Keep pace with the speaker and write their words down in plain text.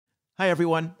Hi,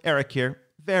 everyone. Eric here.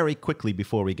 Very quickly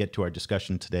before we get to our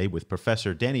discussion today with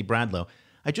Professor Danny Bradlow,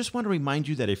 I just want to remind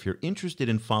you that if you're interested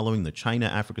in following the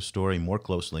China-Africa story more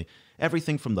closely,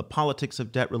 everything from the politics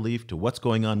of debt relief to what's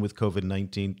going on with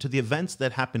COVID-19 to the events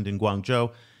that happened in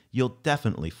Guangzhou, you'll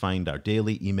definitely find our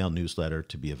daily email newsletter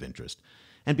to be of interest.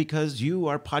 And because you,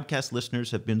 our podcast listeners,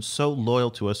 have been so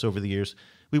loyal to us over the years,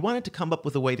 we wanted to come up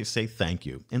with a way to say thank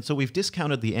you. And so we've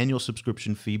discounted the annual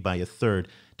subscription fee by a third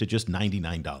to just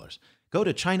 $99. Go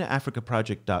to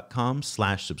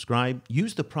ChinaAfricaProject.com/subscribe.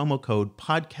 Use the promo code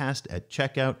podcast at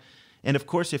checkout. And of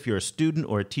course, if you're a student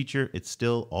or a teacher, it's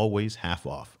still always half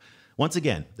off. Once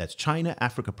again, that's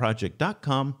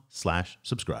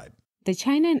ChinaAfricaProject.com/subscribe. The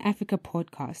China and Africa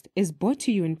podcast is brought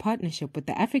to you in partnership with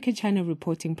the Africa-China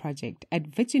Reporting Project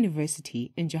at Wits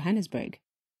University in Johannesburg.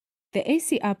 The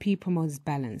ACRP promotes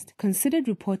balanced, considered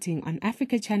reporting on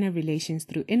Africa-China relations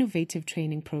through innovative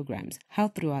training programs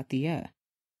held throughout the year.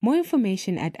 More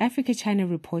information at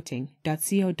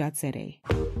africachinareporting.co.za.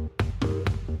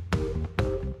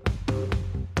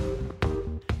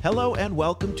 Hello and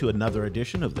welcome to another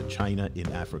edition of the China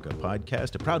in Africa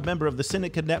podcast, a proud member of the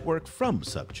Sinica Network from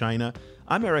SupChina.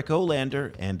 I'm Eric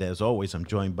Olander, and as always, I'm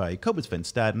joined by Cobus van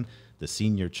Staden, the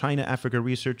senior China-Africa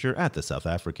researcher at the South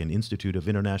African Institute of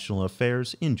International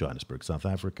Affairs in Johannesburg, South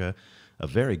Africa. A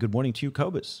very good morning to you,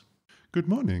 Cobus. Good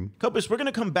morning. Cobus, we're going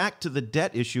to come back to the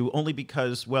debt issue only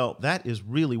because, well, that is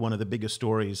really one of the biggest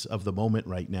stories of the moment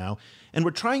right now. And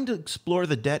we're trying to explore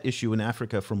the debt issue in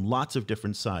Africa from lots of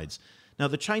different sides. Now,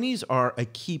 the Chinese are a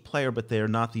key player, but they are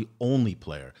not the only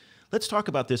player. Let's talk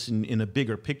about this in a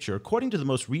bigger picture. According to the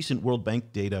most recent World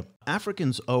Bank data,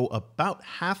 Africans owe about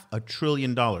 $500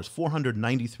 billion,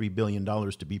 $493 billion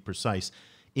to be precise,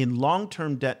 in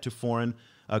long-term debt to foreign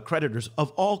creditors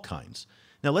of all kinds.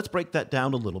 Now, let's break that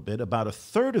down a little bit. About a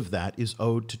third of that is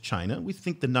owed to China. We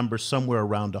think the number's somewhere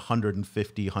around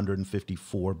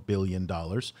 $154 billion.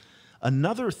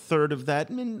 Another third of that,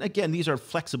 and again, these are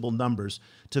flexible numbers,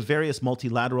 to various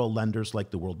multilateral lenders like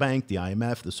the World Bank, the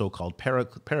IMF, the so-called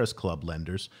Paris Club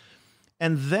lenders.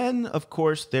 And then, of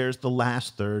course, there's the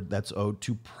last third that's owed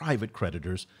to private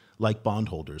creditors like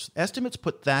bondholders. Estimates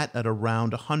put that at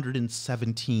around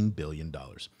 $117 billion.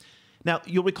 Now,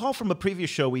 you'll recall from a previous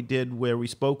show we did where we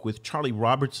spoke with Charlie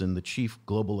Robertson, the chief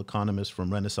global economist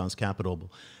from Renaissance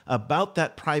Capital, about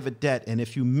that private debt. And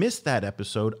if you missed that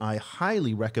episode, I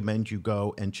highly recommend you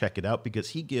go and check it out because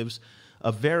he gives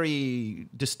a very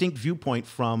distinct viewpoint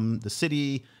from the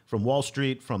city, from Wall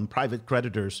Street, from private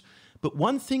creditors. But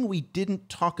one thing we didn't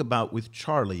talk about with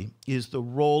Charlie is the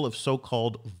role of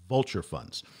so-called vulture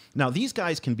funds. Now, these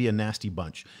guys can be a nasty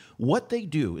bunch. What they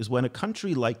do is when a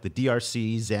country like the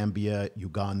DRC, Zambia,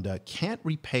 Uganda can't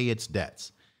repay its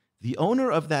debts, the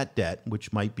owner of that debt,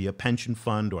 which might be a pension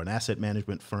fund or an asset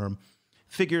management firm,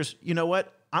 figures, you know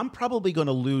what, I'm probably going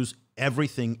to lose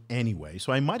everything anyway,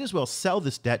 so I might as well sell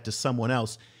this debt to someone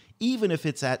else, even if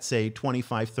it's at, say,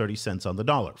 25, 30 cents on the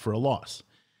dollar for a loss.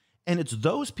 And it's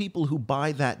those people who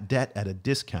buy that debt at a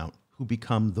discount who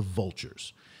become the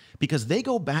vultures, because they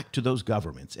go back to those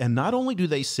governments. And not only do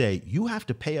they say, you have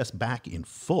to pay us back in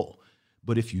full,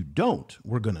 but if you don't,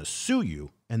 we're going to sue you.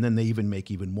 And then they even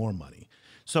make even more money.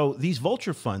 So these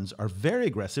vulture funds are very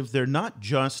aggressive. They're not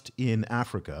just in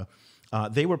Africa.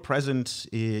 They were present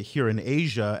here in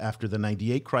Asia after the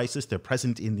 '98 crisis. They're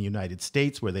present in the United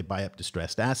States where they buy up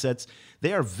distressed assets.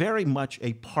 They are very much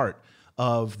a part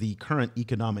of the current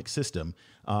economic system.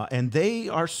 And they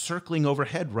are circling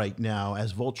overhead right now,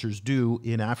 as vultures do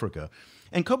in Africa.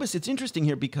 And Cobus, it's interesting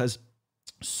here because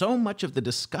so much of the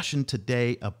discussion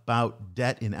today about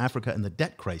debt in Africa and the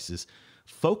debt crisis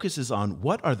focuses on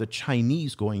what are the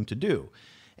Chinese going to do.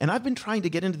 And I've been trying to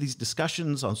get into these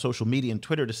discussions on social media and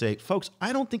Twitter to say, folks,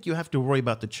 I don't think you have to worry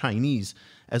about the Chinese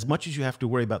as much as you have to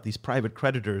worry about these private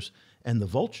creditors and the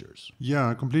vultures. Yeah,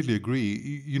 I completely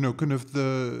agree. You know, kind of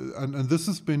and this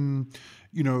has been,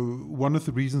 you know, one of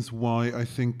the reasons why I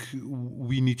think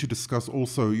we need to discuss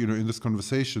also, you know, in this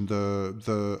conversation,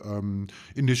 the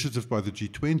initiative by the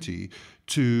G20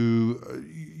 to,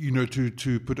 you know,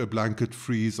 to put a blanket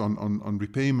freeze on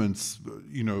repayments,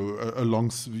 you know,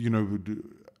 along,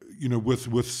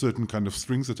 with certain kind of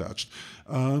strings attached.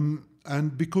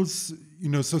 And because,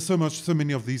 so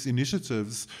many of these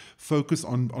initiatives focus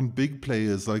on big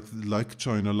players like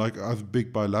China, like other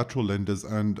big bilateral lenders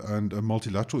and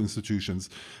multilateral institutions.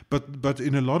 But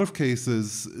in a lot of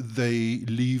cases, they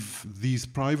leave these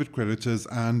private creditors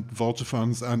and vulture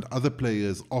funds and other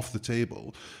players off the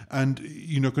table. And,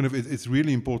 it's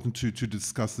really important to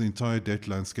discuss the entire debt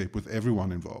landscape with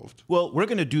everyone involved. Well, we're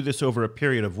going to do this over a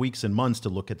period of weeks and months to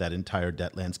look at that entire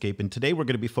debt landscape. And today we're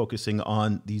going to be focusing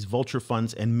on these vulture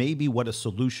funds and maybe what a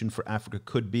solution for Africa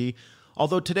could be.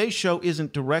 Although today's show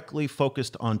isn't directly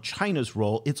focused on China's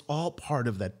role, it's all part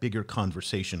of that bigger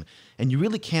conversation. And you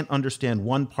really can't understand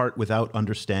one part without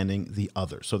understanding the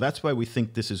other. So that's why we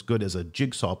think this is good as a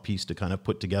jigsaw piece to kind of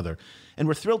put together. And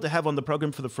we're thrilled to have on the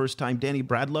program for the first time Danny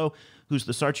Bradlow, who's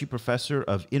the Sarchi Professor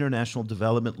of International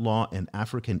Development Law and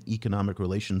African Economic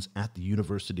Relations at the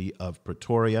University of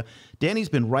Pretoria. Danny's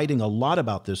been writing a lot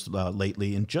about this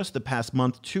lately. In just the past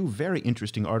month, two very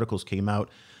interesting articles came out.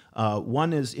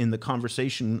 One is in the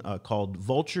conversation called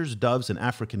Vultures, Doves, and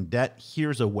African Debt.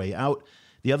 Here's a Way Out.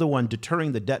 The other one,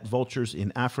 Deterring the Debt Vultures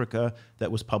in Africa,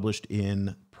 that was published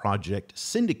in Project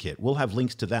Syndicate. We'll have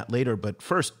links to that later. But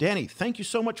first, Danny, thank you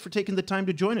so much for taking the time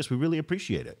to join us. We really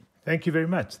appreciate it. Thank you very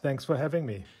much. Thanks for having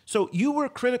me. So you were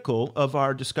critical of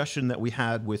our discussion that we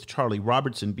had with Charlie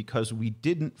Robertson because we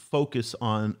didn't focus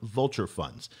on vulture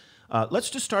funds. Let's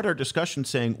just start our discussion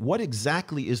saying what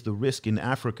exactly is the risk in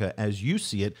Africa as you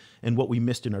see it and what we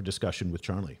missed in our discussion with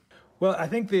Charlie? Well, I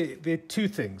think there are two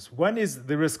things. One is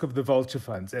the risk of the vulture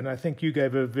funds, and I think you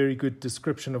gave a very good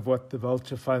description of what the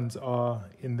vulture funds are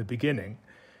in the beginning.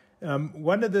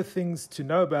 One of the things to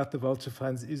know about the vulture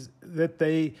funds is that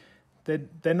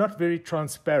they're not very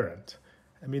transparent.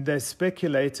 I mean, they're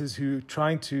speculators who are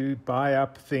trying to buy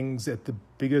up things at the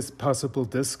biggest possible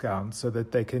discount so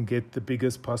that they can get the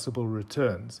biggest possible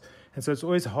returns. And so it's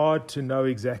always hard to know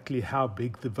exactly how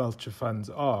big the vulture funds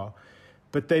are.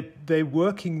 But they're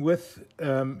working with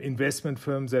investment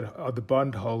firms that are the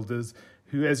bondholders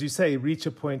who, as you say, reach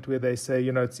a point where they say,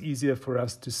 it's easier for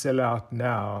us to sell out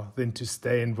now than to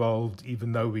stay involved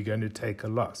even though we're going to take a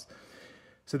loss.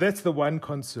 So that's the one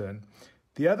concern.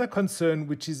 The other concern,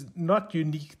 which is not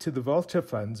unique to the vulture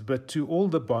funds, but to all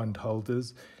the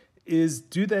bondholders, is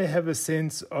do they have a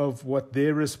sense of what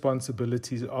their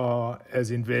responsibilities are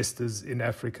as investors in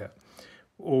Africa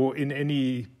or in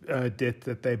any debt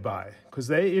that they buy? Because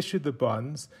they issue the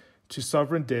bonds to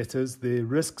sovereign debtors, there are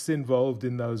risks involved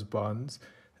in those bonds.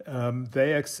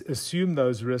 They assume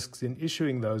those risks in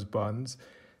issuing those bonds.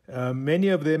 Many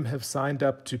of them have signed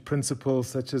up to principles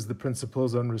such as the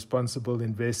Principles on Responsible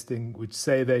Investing, which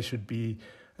say they should be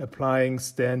applying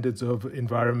standards of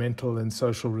environmental and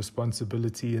social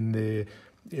responsibility in their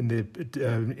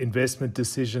investment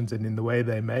decisions and in the way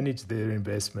they manage their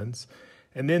investments.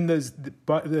 And then there's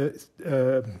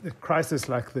the crisis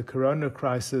like the corona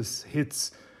crisis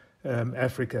hits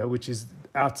Africa, which is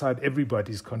outside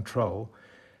everybody's control.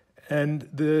 And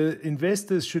the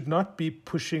investors should not be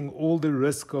pushing all the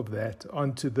risk of that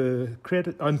onto the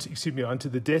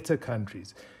debtor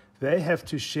countries. They have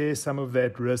to share some of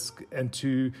that risk and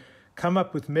to come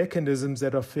up with mechanisms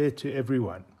that are fair to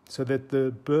everyone so that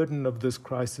the burden of this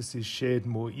crisis is shared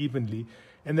more evenly.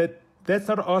 And that's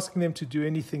not asking them to do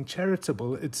anything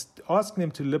charitable. It's asking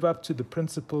them to live up to the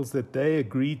principles that they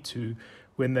agreed to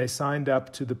when they signed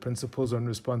up to the Principles on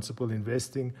Responsible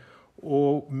Investing,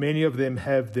 or many of them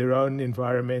have their own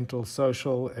environmental,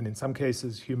 social, and in some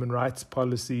cases human rights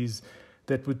policies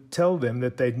that would tell them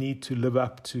that they need to live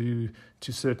up to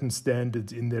certain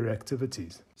standards in their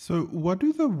activities. So what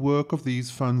do the work of these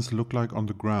funds look like on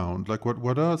the ground? Like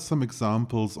what are some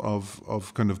examples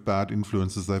of kind of bad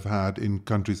influences they've had in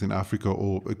countries in Africa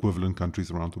or equivalent countries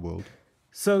around the world?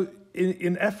 So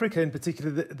in Africa in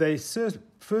particular, they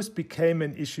first became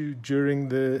an issue during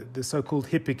the so-called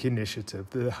HIPC initiative,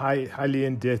 the Highly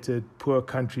Indebted Poor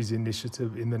Countries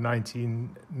Initiative in the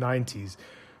 1990s,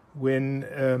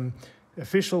 when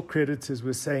official creditors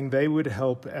were saying they would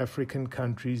help African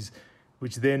countries,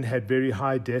 which then had very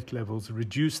high debt levels,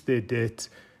 reduce their debt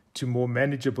to more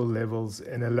manageable levels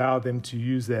and allow them to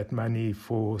use that money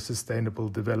for sustainable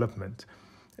development.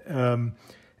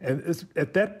 And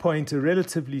at that point, a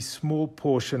relatively small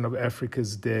portion of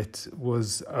Africa's debt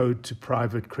was owed to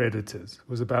private creditors. It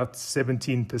was about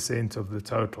 17% of the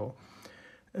total.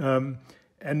 And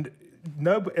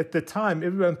at the time,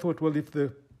 everyone thought, well, if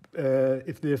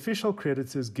the official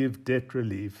creditors give debt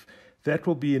relief, that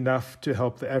will be enough to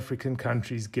help the African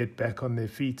countries get back on their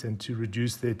feet and to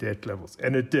reduce their debt levels.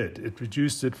 And it did. It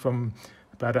reduced it from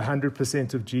about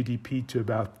 100% of GDP to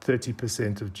about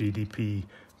 30% of GDP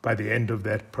by the end of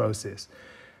that process.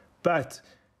 But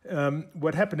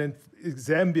what happened in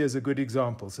Zambia is a good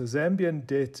example. So Zambian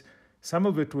debt, some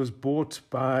of it was bought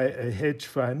by a hedge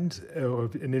fund or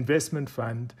an investment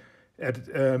fund so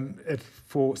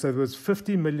there was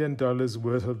 $50 million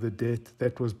worth of the debt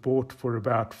that was bought for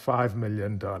about $5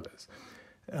 million.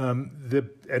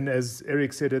 And as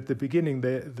Eric said at the beginning,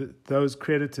 those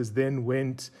creditors then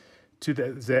went to the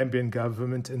Zambian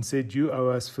government and said, you owe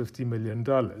us $50 million.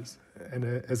 And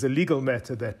as a legal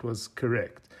matter, that was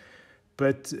correct.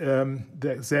 But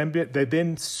they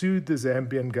then sued the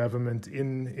Zambian government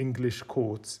in English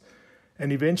courts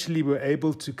and eventually were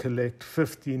able to collect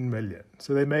 15 million.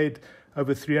 So they made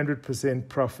over 300%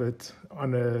 profit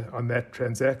on that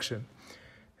transaction.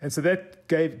 And so that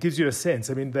gives you a sense.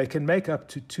 I mean, they can make up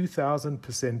to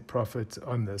 2,000% profit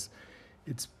on this.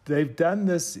 They've done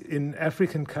this in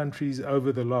African countries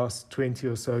over the last 20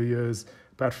 or so years,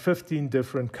 about 15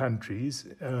 different countries.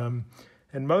 And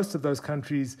most of those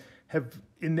countries have,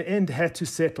 in the end, had to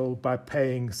settle by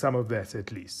paying some of that at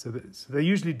least. So they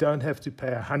usually don't have to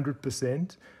pay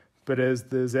 100%, but as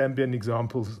the Zambian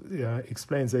example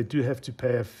explains, they do have to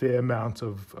pay a fair amount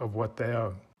of what they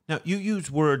owe. Now, you use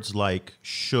words like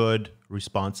should,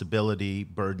 responsibility,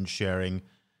 burden sharing,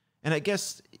 and I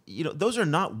guess those are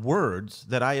not words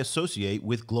that I associate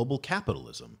with global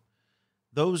capitalism.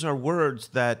 Those are words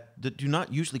that do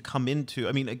not usually come into,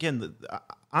 I mean, again,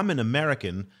 I'm an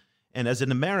American, and as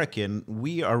an American,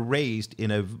 we are raised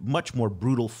in a much more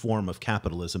brutal form of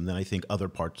capitalism than I think other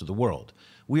parts of the world.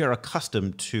 We are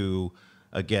accustomed to,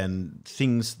 again,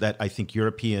 things that I think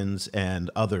Europeans and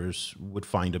others would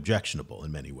find objectionable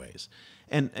in many ways.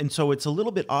 And so it's a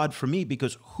little bit odd for me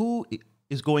because who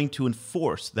is going to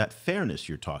enforce that fairness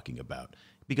you're talking about?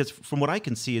 Because from what I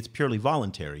can see, it's purely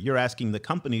voluntary. You're asking the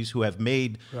companies who have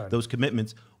made those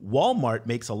commitments. Walmart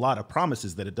makes a lot of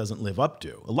promises that it doesn't live up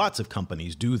to. Lots of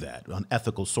companies do that on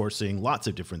ethical sourcing, lots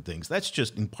of different things. That's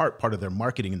just in part of their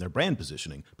marketing and their brand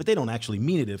positioning, but they don't actually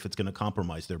mean it if it's going to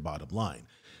compromise their bottom line.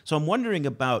 So I'm wondering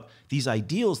about these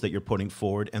ideals that you're putting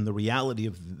forward and the reality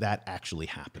of that actually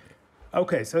happening.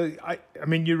 Okay, so I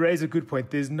mean, you raise a good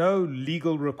point. There's no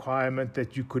legal requirement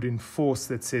that you could enforce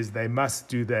that says they must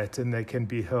do that and they can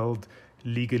be held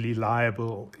legally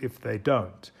liable if they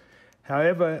don't.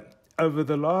 However, over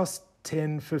the last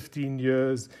 10, 15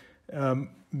 years,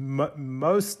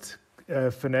 most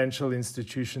financial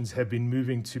institutions have been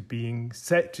moving to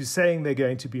saying they're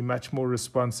going to be much more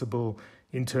responsible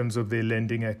in terms of their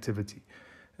lending activity.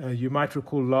 You might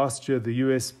recall last year the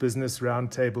US Business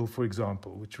Roundtable, for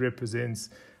example, which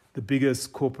represents the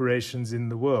biggest corporations in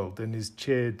the world and is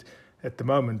chaired at the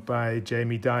moment by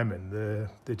Jamie Dimon,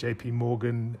 the JP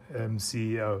Morgan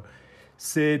CEO,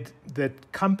 said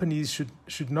that companies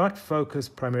should not focus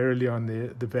primarily on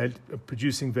the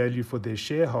producing value for their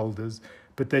shareholders,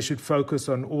 but they should focus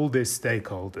on all their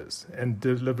stakeholders and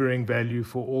delivering value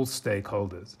for all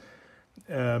stakeholders.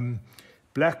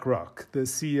 BlackRock, the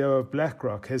CEO of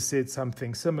BlackRock, has said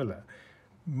something similar.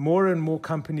 More and more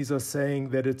companies are saying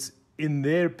that it's in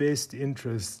their best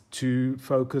interest to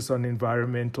focus on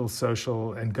environmental,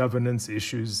 social, and governance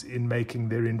issues in making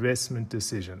their investment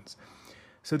decisions.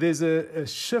 So there's a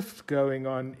shift going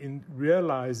on in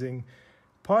realizing,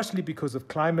 partially because of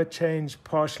climate change,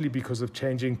 partially because of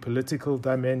changing political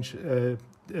dynamics,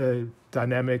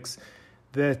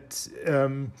 that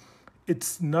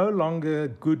it's no longer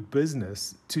good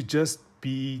business to just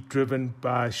be driven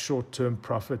by short-term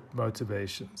profit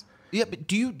motivations. Yeah, but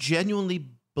do you genuinely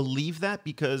believe that?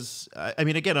 Because, I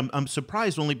mean, again, I'm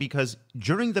surprised only because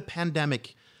during the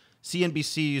pandemic,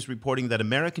 CNBC is reporting that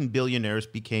American billionaires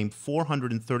became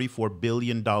 $434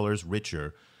 billion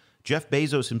richer. Jeff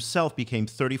Bezos himself became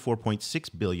 $34.6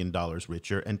 billion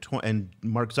richer, and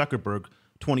Mark Zuckerberg,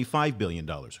 $25 billion.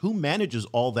 Who manages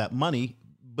all that money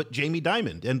but Jamie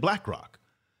Dimon and BlackRock?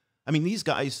 I mean, these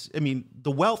guys, I mean,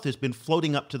 the wealth has been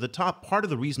floating up to the top. Part of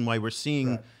the reason why we're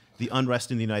seeing the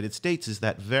unrest in the United States is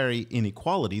that very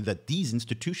inequality that these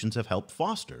institutions have helped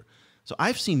foster. So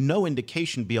I've seen no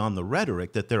indication beyond the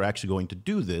rhetoric that they're actually going to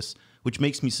do this, which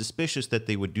makes me suspicious that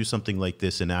they would do something like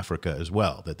this in Africa as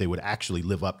well, that they would actually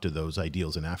live up to those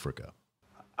ideals in Africa.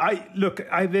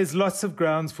 There's lots of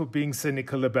grounds for being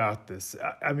cynical about this.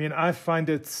 I mean, I find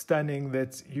it stunning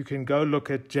that you can go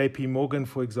look at JP Morgan,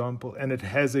 for example, and it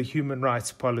has a human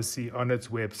rights policy on its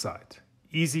website.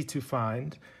 Easy to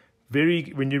find.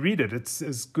 When you read it, it's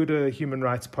as good a human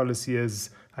rights policy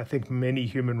as I think many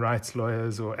human rights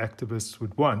lawyers or activists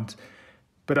would want.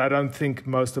 But I don't think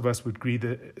most of us would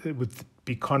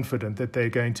be confident that they're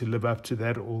going to live up to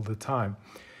that all the time.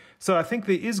 So I think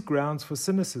there is grounds for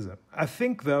cynicism. I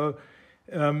think, though,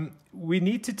 we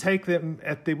need to take them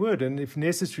at their word and, if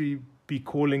necessary, be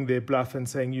calling their bluff and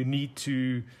saying, you need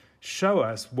to show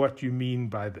us what you mean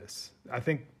by this. I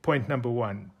think point number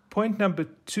one. Point number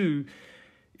two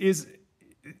is,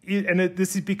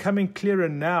 this is becoming clearer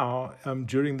now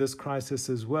during this crisis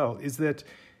as well, is that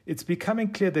it's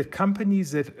becoming clear that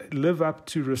companies that live up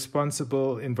to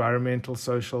responsible environmental,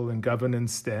 social, and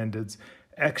governance standards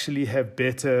actually have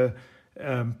better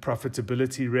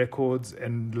profitability records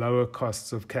and lower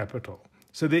costs of capital.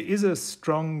 So there is a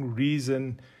strong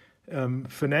reason,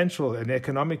 financial and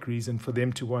economic reason, for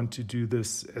them to want to do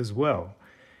this as well.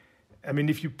 I mean,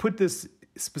 if you put this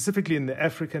specifically in the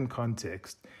African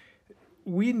context,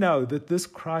 we know that this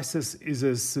crisis is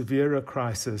as severe a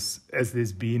crisis as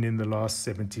there's been in the last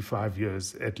 75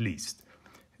 years at least.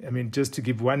 I mean, just to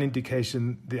give one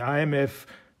indication, the IMF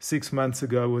 6 months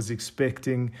ago was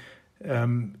expecting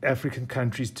African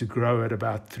countries to grow at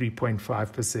about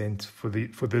 3.5%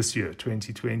 for this year,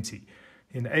 2020.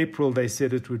 In April, they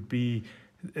said it would be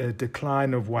a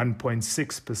decline of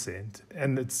 1.6%.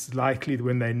 And it's likely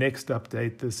when they next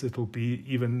update this, it'll be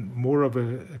even more of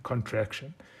a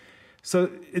contraction. So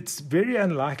it's very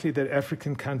unlikely that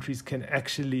African countries can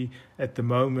actually, at the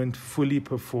moment, fully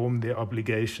perform their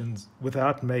obligations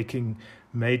without making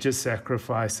major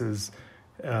sacrifices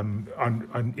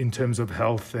in terms of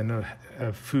health and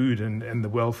food and the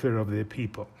welfare of their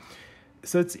people.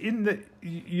 So it's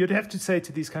you'd have to say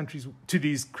to these countries, to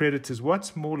these creditors,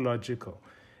 what's more logical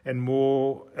and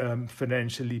more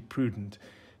financially prudent?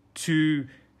 To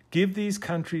give these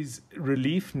countries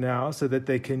relief now so that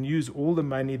they can use all the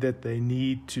money that they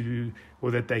need to,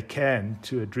 or that they can,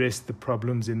 to address the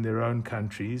problems in their own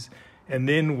countries. And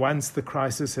then once the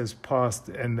crisis has passed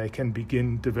and they can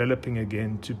begin developing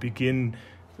again, to begin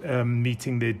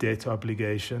meeting their debt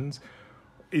obligations.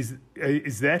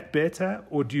 Is that better?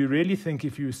 Or do you really think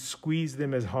if you squeeze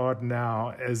them as hard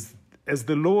now as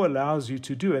the law allows you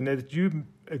to do, and that you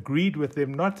agreed with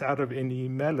them not out of any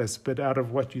malice, but out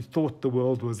of what you thought the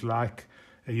world was like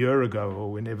a year ago or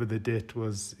whenever the debt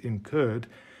was incurred,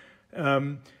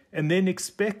 and then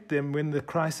expect them when the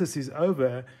crisis is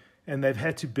over and they've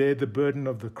had to bear the burden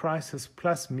of the crisis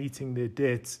plus meeting their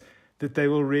debts, that they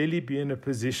will really be in a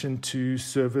position to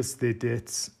service their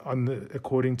debts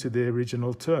according to their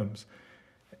original terms.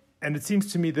 And it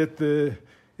seems to me that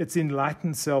it's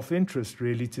enlightened self-interest,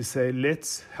 really, to say,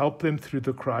 let's help them through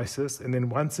the crisis, and then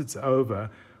once it's over,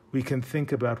 we can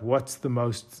think about what's the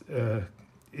most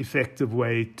effective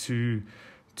way to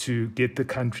get the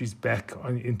countries back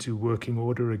into working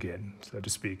order again, so to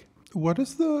speak. What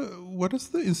is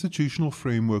the institutional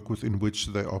framework within which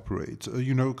they operate?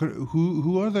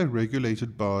 Who are they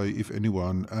regulated by, if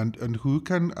anyone, and who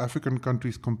can African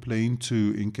countries complain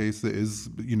to in case there is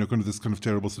kind of this kind of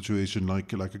terrible situation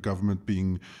like a government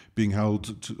being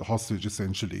held hostage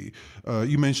essentially?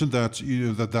 You mentioned that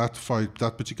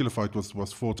that particular fight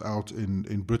was fought out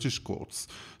in British courts.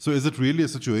 So is it really a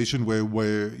situation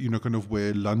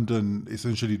where London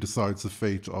essentially decides the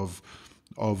fate of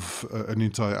an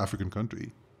entire African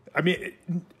country? I mean,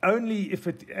 only if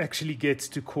it actually gets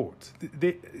to court.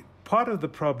 Part of the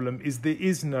problem is there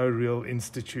is no real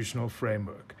institutional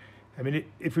framework. I mean,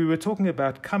 if we were talking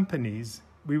about companies,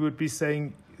 we would be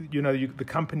saying, the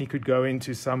company could go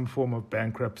into some form of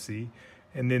bankruptcy,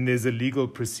 and then there's a legal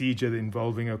procedure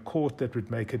involving a court that would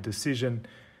make a decision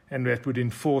and that would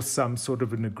enforce some sort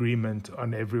of an agreement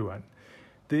on everyone.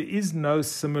 There is no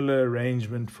similar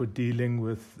arrangement for dealing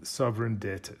with sovereign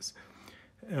debtors.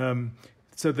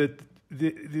 So that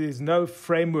there's no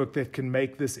framework that can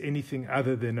make this anything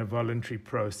other than a voluntary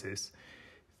process.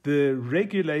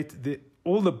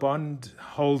 All the bond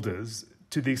holders,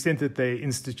 to the extent that they're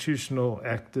institutional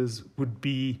actors, would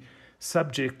be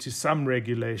subject to some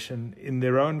regulation in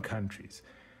their own countries.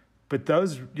 But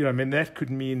those, that could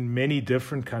mean many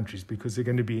different countries, because there are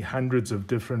going to be hundreds of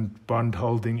different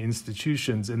bond-holding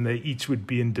institutions, and they each would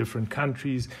be in different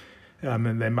countries,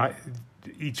 and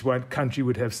each one country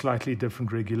would have slightly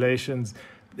different regulations.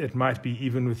 It might be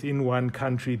even within one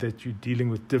country that you're dealing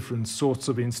with different sorts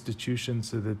of institutions,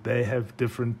 so that they have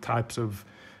different types of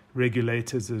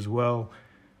regulators as well.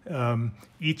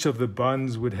 Each of the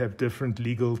bonds would have different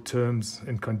legal terms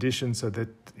and conditions, so that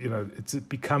it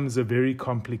becomes a very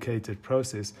complicated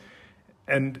process.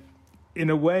 And in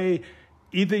a way,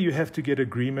 either you have to get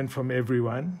agreement from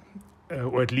everyone,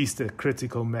 or at least a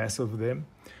critical mass of them,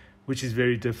 which is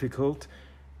very difficult,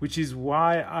 which is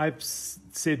why I've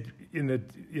said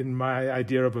in my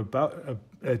idea of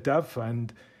a Dove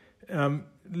fund,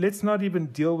 let's not even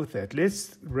deal with that.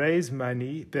 Let's raise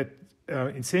money that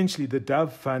essentially the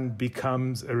Dove fund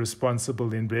becomes a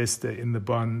responsible investor in the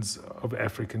bonds of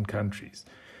African countries.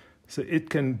 So it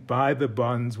can buy the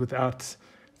bonds without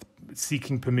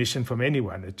seeking permission from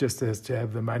anyone. It just has to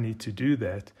have the money to do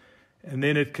that. And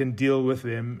then it can deal with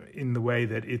them in the way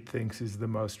that it thinks is the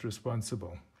most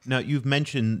responsible. Now, you've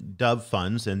mentioned DOVE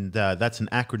funds, and that's an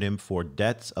acronym for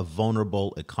Debts of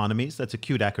Vulnerable Economies. That's a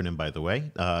cute acronym, by the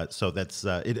way. So that's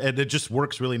it just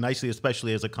works really nicely,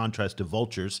 especially as a contrast to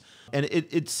vultures. And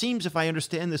it seems, if I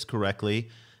understand this correctly,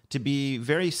 to be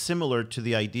very similar to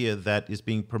the idea that is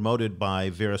being promoted by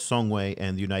Vera Songwe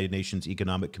and the United Nations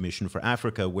Economic Commission for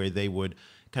Africa, where they would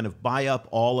kind of buy up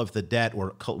all of the debt,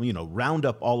 or round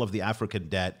up all of the African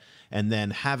debt and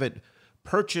then have it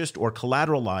purchased or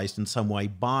collateralized in some way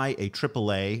by a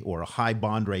AAA or a high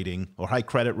bond rating or high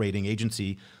credit rating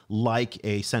agency like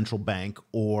a central bank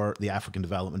or the African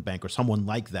Development Bank or someone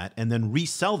like that, and then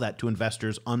resell that to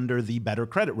investors under the better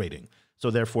credit rating. So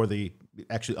therefore, the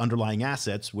actually underlying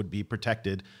assets would be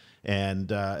protected. And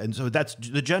so that's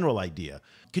the general idea.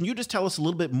 Can you just tell us a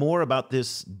little bit more about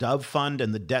this DOVE fund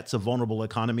and the debts of vulnerable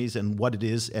economies and what it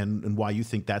is and why you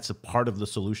think that's a part of the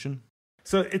solution?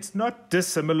 So it's not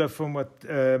dissimilar from what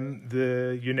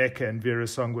the UNECA and Vera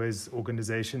Songwe's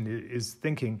organization is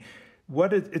thinking.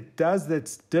 What it does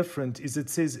that's different is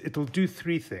it says it'll do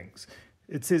three things.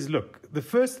 It says, look, the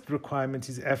first requirement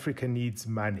is Africa needs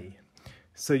money.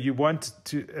 So you want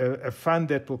a fund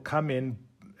that will come in,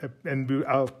 and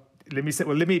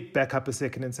let me back up a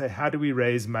second and say, how do we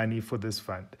raise money for this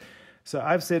fund? So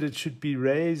I've said it should be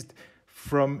raised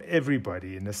from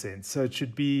everybody in a sense. So it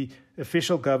should be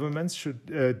official governments,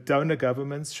 donor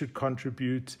governments should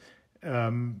contribute,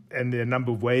 and there are a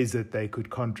number of ways that they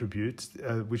could contribute,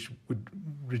 which would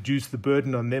reduce the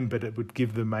burden on them, but it would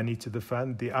give the money to the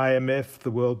fund. The IMF,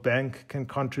 the World Bank can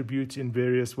contribute in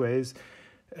various ways.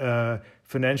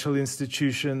 Financial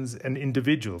institutions and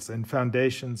individuals and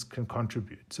foundations can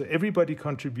contribute. So everybody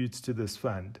contributes to this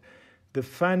fund. The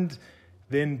fund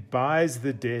then buys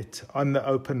the debt on the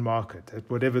open market at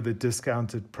whatever the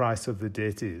discounted price of the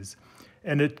debt is.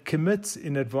 And it commits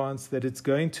in advance that it's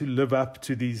going to live up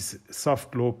to these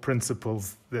soft law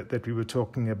principles that we were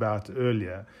talking about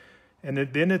earlier. And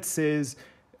then it says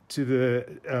to the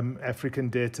African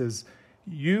debtors,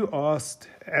 you asked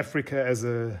Africa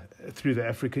through the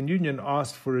African Union,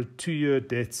 asked for a 2-year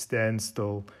debt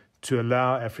standstill to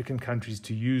allow African countries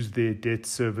to use their debt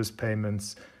service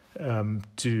payments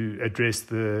to address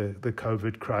the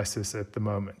COVID crisis at the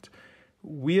moment.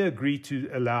 We agree to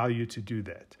allow you to do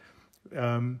that.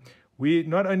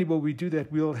 Not only will we do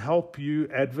that, we'll help you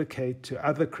advocate to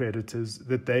other creditors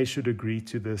that they should agree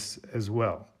to this as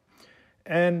well.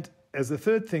 And as a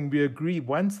third thing, we agree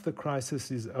once the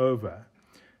crisis is over,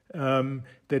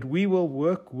 that we will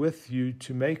work with you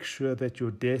to make sure that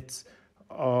your debts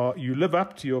you live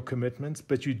up to your commitments,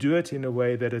 but you do it in a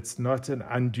way that it's not an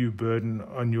undue burden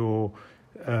on your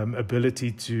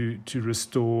ability to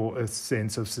restore a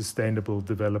sense of sustainable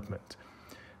development.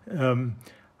 In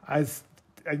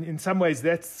some ways,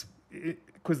 that's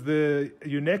because the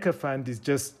UNECA fund is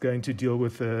just going to deal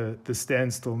with the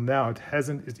standstill now. It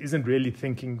isn't really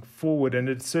thinking forward, and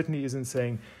it certainly isn't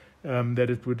saying that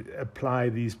it would apply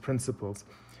these principles.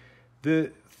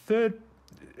 The third,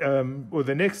 or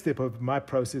the next step of my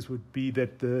process would be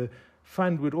that the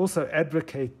fund would also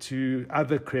advocate to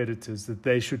other creditors that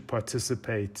they should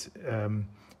participate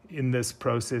in this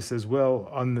process as well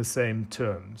on the same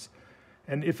terms.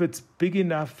 And if it's big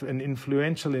enough and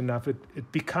influential enough, it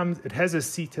has a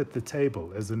seat at the table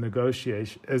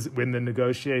when the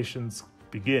negotiations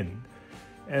begin,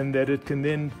 and that it can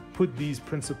then put these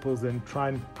principles and try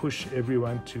and push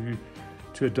everyone to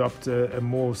adopt a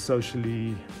more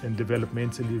socially and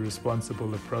developmentally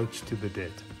responsible approach to the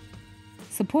debt.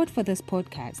 Support for this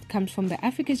podcast comes from the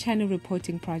Africa-China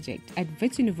Reporting Project at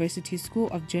Wits University School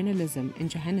of Journalism in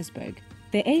Johannesburg.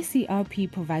 The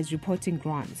ACRP provides reporting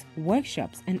grants,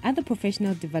 workshops, and other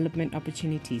professional development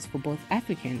opportunities for both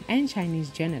African and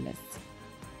Chinese journalists.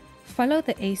 Follow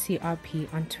the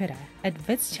ACRP on Twitter at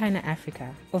Wits China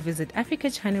Africa or visit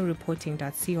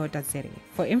africachinareporting.co.za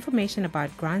for information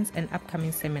about grants and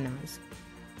upcoming seminars.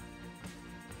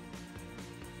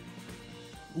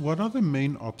 What are the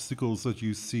main obstacles that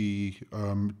you see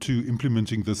to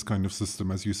implementing this kind of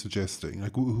system, as you're suggesting?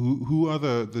 Like, who are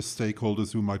the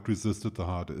stakeholders who might resist it the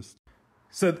hardest?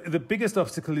 So the biggest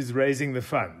obstacle is raising the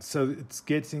funds. So it's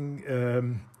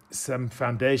getting some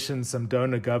foundations, some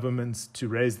donor governments to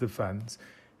raise the funds.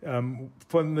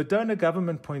 From the donor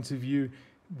government point of view,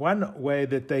 one way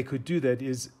that they could do that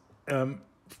is,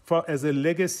 as a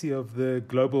legacy of the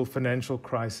global financial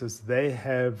crisis, they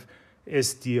have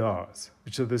SDRs,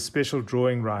 which are the special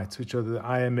drawing rights, which are the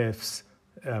IMF's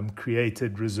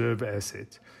created reserve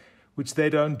asset, which they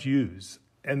don't use.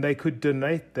 And they could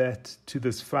donate that to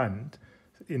this fund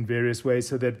in various ways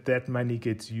so that that money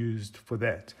gets used for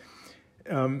that.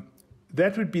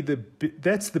 That would be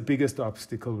that's the biggest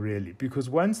obstacle, really, because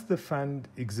once the fund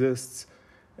exists,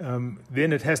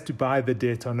 then it has to buy the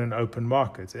debt on an open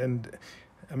market. And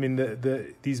I mean,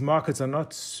 these markets are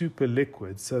not super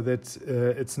liquid, so that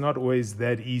it's not always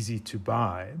that easy to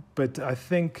buy. But I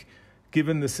think,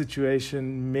 given the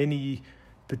situation, many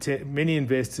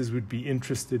investors would be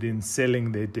interested in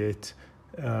selling their debt,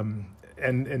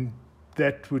 and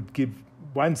that would give,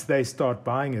 once they start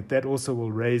buying it, that also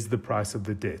will raise the price of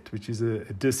the debt, which is a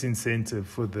disincentive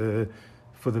for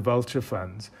the vulture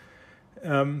funds.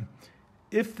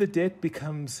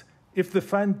 If the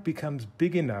fund becomes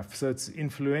big enough, so it's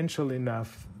influential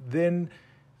enough, then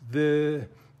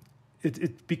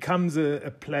it becomes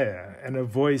a player and a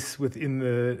voice within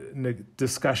the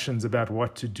discussions about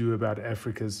what to do about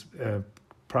Africa's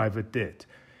private debt.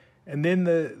 And then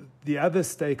the other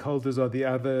stakeholders are the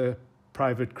other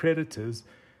private creditors,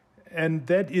 and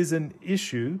that is an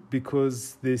issue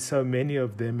because there's so many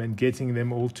of them, and getting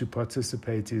them all to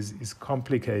participate is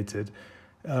complicated.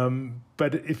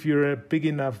 But if you're a big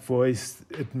enough voice,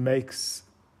 it makes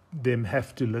them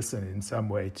have to listen in some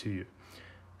way to you.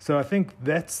 So I think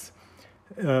that's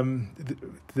a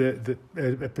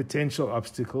potential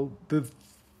obstacle. The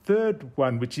third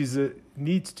one, which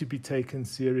needs to be taken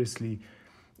seriously,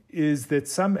 is that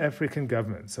some African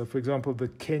governments, so for example, the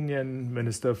Kenyan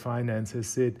Minister of Finance has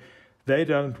said they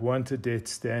don't want a debt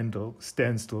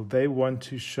standstill. They want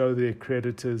to show their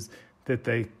creditors that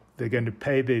they're going to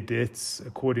pay their debts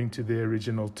according to their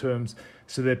original terms,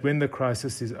 so that when the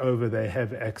crisis is over, they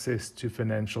have access to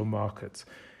financial markets.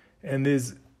 And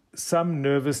there's some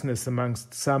nervousness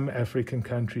amongst some African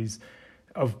countries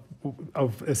of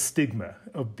a stigma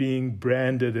of being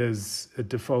branded as a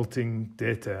defaulting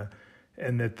debtor,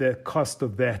 and that the cost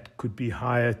of that could be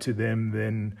higher to them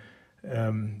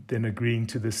than agreeing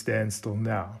to the standstill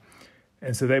now.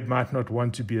 And so they might not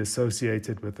want to be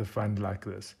associated with a fund like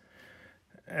this.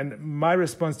 And my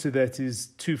response to that is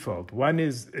twofold. One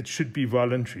is it should be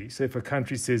voluntary. So if a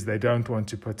country says they don't want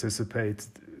to participate,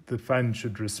 the fund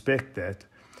should respect that.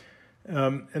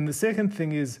 And the second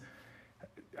thing is,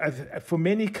 for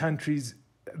many countries,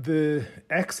 the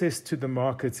access to the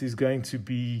markets is going to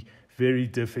be very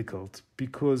difficult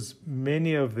because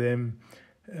many of them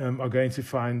are going to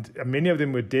find, many of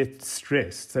them were debt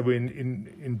stressed. They were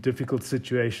in difficult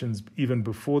situations even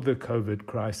before the COVID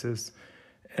crisis.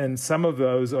 And some of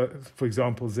those, for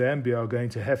example, Zambia, are going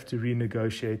to have to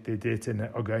renegotiate their debt and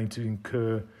are going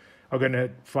to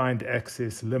find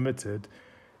access limited.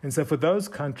 And so for those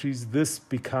countries, this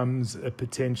becomes a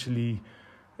potentially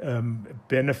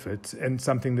benefit and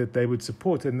something that they would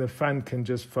support, and the fund can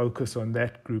just focus on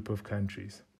that group of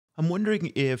countries. I'm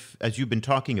wondering if, as you've been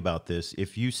talking about this,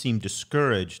 if you seem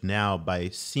discouraged now by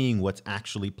seeing what's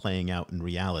actually playing out in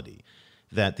reality,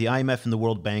 that the IMF and the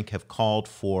World Bank have called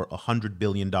for a $100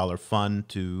 billion fund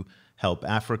to help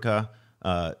Africa.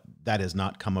 That has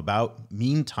not come about.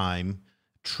 Meantime,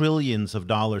 trillions of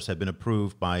dollars have been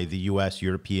approved by the U.S.,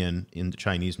 European, and the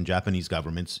Chinese and Japanese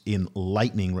governments in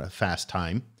lightning fast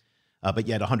time. But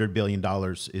yet $100 billion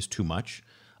is too much.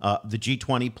 The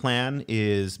G20 plan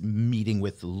is meeting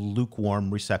with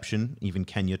lukewarm reception. Even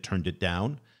Kenya turned it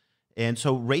down. And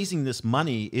so raising this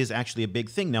money is actually a big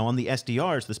thing. Now, on the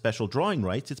SDRs, the special drawing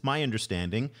rights, it's my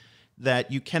understanding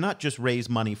that you cannot just raise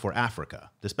money for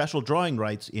Africa. The special drawing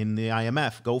rights in the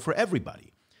IMF go for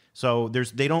everybody. So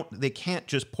they can't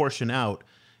just portion out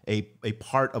a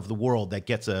part of the world that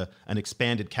gets an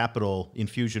expanded capital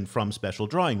infusion from special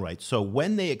drawing rights. So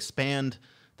when they expand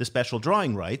the special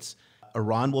drawing rights,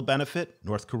 Iran will benefit,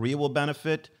 North Korea will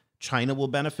benefit, China will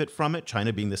benefit from it,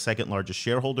 China being the second largest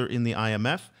shareholder in the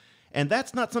IMF. And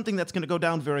that's not something that's going to go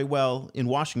down very well in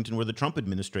Washington, where the Trump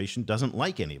administration doesn't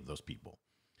like any of those people.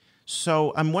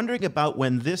 So I'm wondering about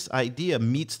when this idea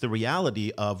meets the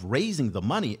reality of raising the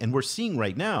money, and we're seeing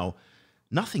right now,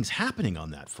 nothing's happening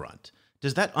on that front.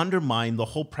 Does that undermine the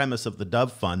whole premise of the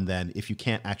Dove Fund, then, if you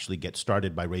can't actually get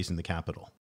started by raising the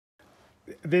capital?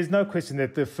 There's no question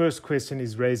that the first question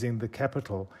is raising the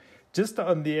capital. Just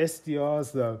on the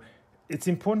SDRs, though, it's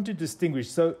important to distinguish.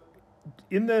 So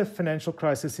in the financial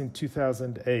crisis in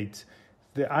 2008,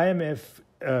 the IMF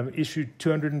issued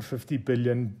 $250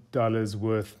 billion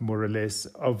worth, more or less,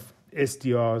 of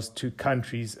SDRs to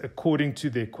countries according to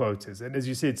their quotas. And as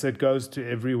you said, so it goes to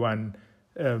everyone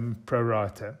pro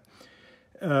rata.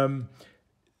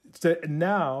 So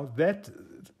now that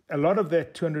a lot of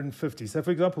that 250, so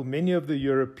for example, many of the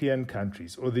European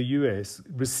countries or the US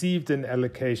received an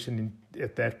allocation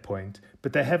at that point,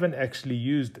 but they haven't actually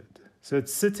used it. So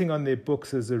it's sitting on their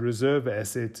books as a reserve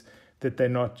asset that they're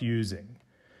not using.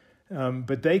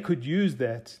 But they could use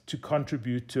that to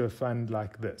contribute to a fund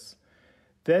like this.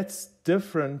 That's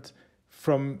different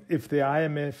from if the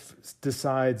IMF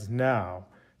decides now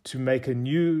to make a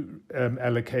new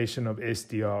allocation of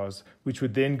SDRs, which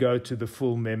would then go to the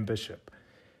full membership.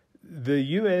 The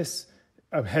US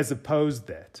has opposed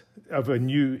that, of a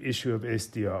new issue of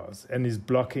SDRs, and is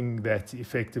blocking that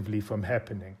effectively from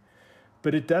happening.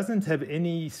 But it doesn't have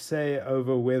any say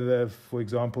over whether, for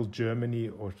example, Germany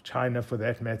or China, for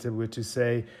that matter, were to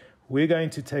say, we're going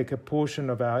to take a portion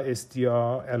of our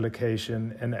SDR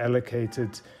allocation and allocate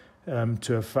it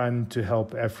to a fund to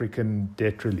help African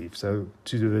debt relief, so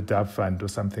to do the Dove Fund or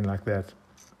something like that.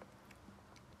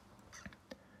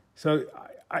 So,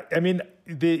 I mean,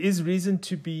 there is reason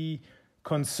to be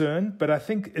concerned, but I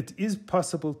think it is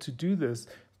possible to do this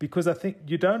because I think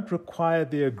you don't require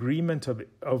the agreement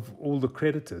of all the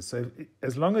creditors. So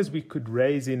as long as we could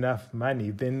raise enough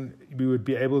money, then we would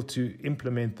be able to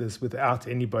implement this without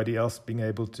anybody else being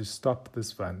able to stop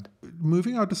this fund.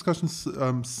 Moving our discussions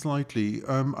slightly,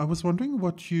 I was wondering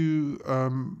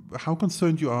how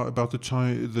concerned you are about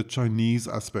the Chinese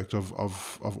aspect of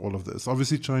all of this.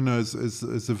 Obviously, China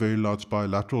is a very large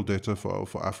bilateral debtor for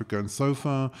Africa, and so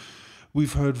far,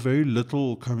 we've heard very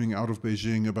little coming out of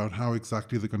Beijing about how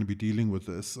exactly they're going to be dealing with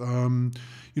this. In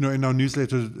our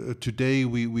newsletter today,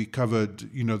 we covered,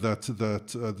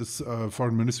 that this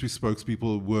foreign ministry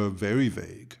spokespeople were very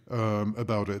vague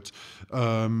about it.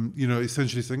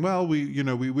 Essentially saying, well,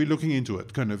 we're looking into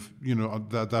it, kind of,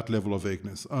 that level of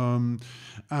vagueness. And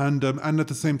at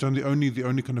the same time, the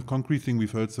only kind of concrete thing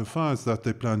we've heard so far is that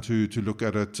they plan to look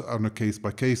at it on a case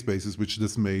by case basis, which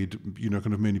dismayed,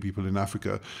 kind of many people in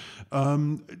Africa.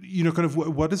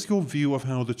 What is your view of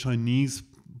how the Chinese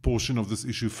portion of this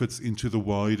issue fits into the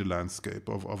wider landscape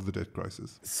of the debt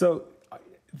crisis? So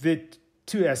there are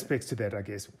two aspects to that, I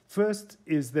guess. First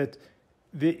is that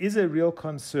there is a real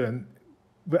concern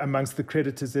amongst the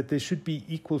creditors that there should be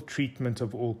equal treatment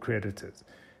of all creditors.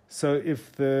 So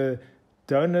if the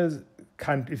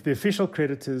official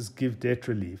creditors give debt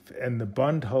relief and the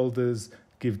bondholders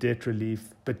give debt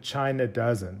relief, but China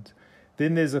doesn't,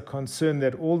 then there's a concern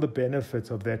that all the benefit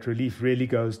of that relief really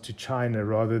goes to China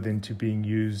rather than to being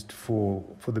used for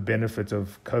the benefit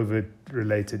of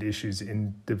COVID-related issues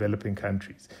in developing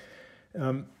countries.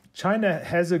 China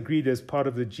has agreed as part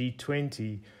of the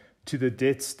G20 to the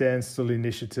debt standstill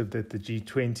initiative that the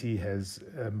G20 has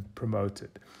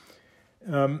promoted.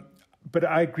 But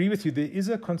I agree with you, there is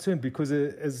a concern because,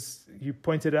 as you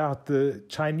pointed out, the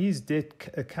Chinese debt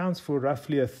accounts for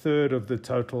roughly a third of the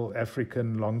total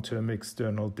African long-term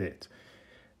external debt.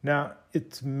 Now,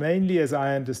 it's mainly, as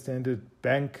I understand it,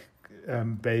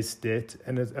 bank-based debt,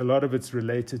 and a lot of it's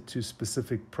related to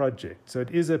specific projects. So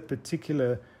it is a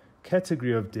particular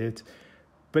category of debt.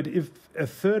 But if a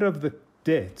third of the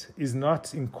debt is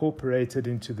not incorporated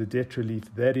into the debt relief,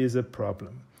 that is a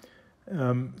problem.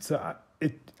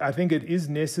 I think it is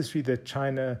necessary that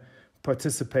China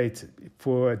participate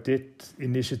for a debt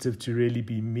initiative to really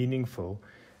be meaningful.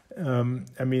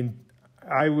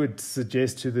 I would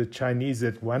suggest to the Chinese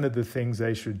that one of the things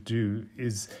they should do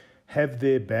is have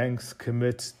their banks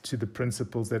commit to the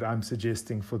principles that I'm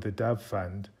suggesting for the Dove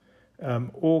Fund,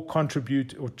 or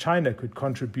China could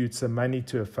contribute some money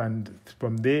to a fund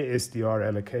from their SDR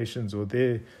allocations or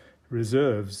their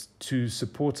reserves to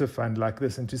support a fund like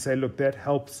this and to say, look, that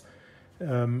helps.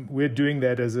 We're doing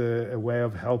that as a way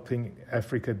of helping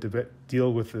Africa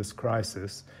deal with this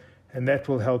crisis. And that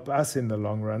will help us in the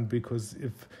long run because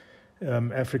if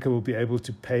Africa will be able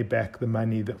to pay back the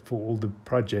money for all the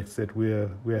projects that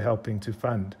we're helping to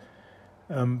fund.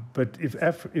 But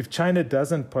if China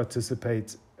doesn't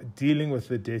participate, dealing with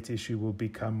the debt issue will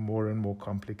become more and more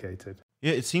complicated.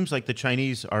 Yeah, it seems like the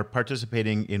Chinese are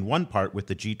participating in one part with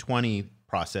the G20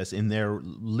 process in their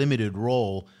limited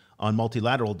role on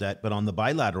multilateral debt, but on the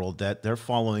bilateral debt, they're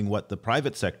following what the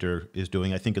private sector is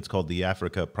doing. I think it's called the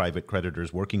Africa Private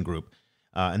Creditors Working Group.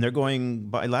 And they're going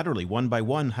bilaterally, one by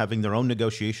one, having their own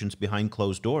negotiations behind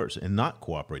closed doors and not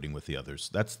cooperating with the others.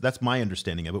 That's my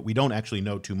understanding of it. We don't actually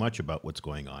know too much about what's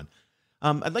going on.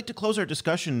 I'd like to close our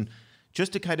discussion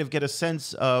just to kind of get a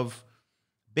sense of,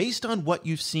 based on what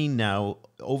you've seen now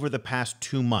over the past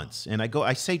 2 months, and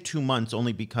I say 2 months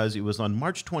only because it was on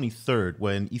March 23rd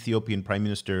when Ethiopian Prime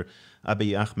Minister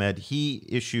Abiy Ahmed, he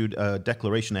issued a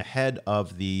declaration ahead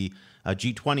of the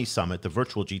G20 summit, the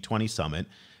virtual G20 summit,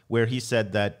 where he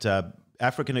said that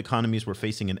African economies were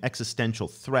facing an existential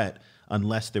threat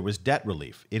unless there was debt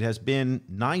relief. It has been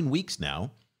 9 weeks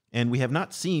now, and we have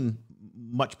not seen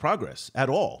much progress at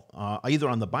all, either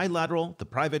on the bilateral, the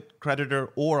private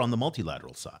creditor, or on the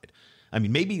multilateral side. I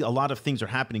mean, maybe a lot of things are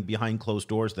happening behind closed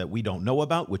doors that we don't know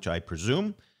about, which I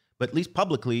presume, but at least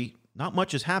publicly, not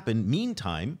much has happened.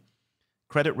 Meantime,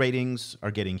 credit ratings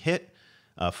are getting hit.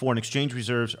 Foreign exchange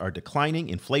reserves are declining.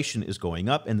 Inflation is going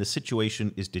up, and the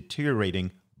situation is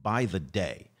deteriorating by the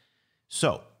day.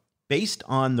 So, based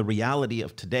on the reality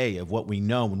of today, of what we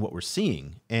know and what we're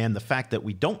seeing, and the fact that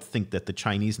we don't think that the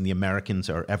Chinese and the Americans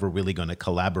are ever really going to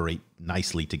collaborate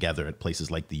nicely together at places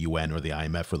like the UN or the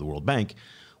IMF or the World Bank,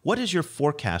 what is your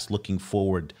forecast looking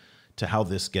forward to how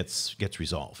this gets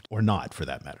resolved, or not, for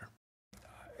that matter?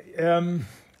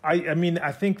 I mean,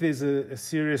 I think there's a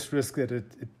serious risk that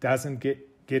it doesn't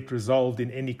get resolved in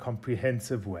any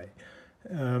comprehensive way.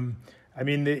 I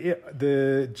mean,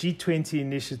 the G20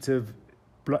 initiative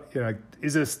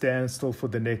is a standstill for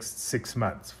the next 6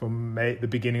 months, from the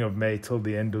beginning of May till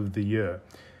the end of the year.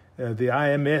 The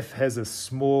IMF has a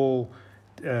small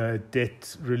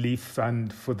debt relief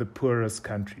fund for the poorest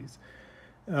countries.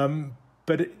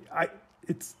 But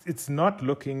it's not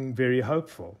looking very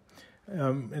hopeful.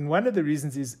 And one of the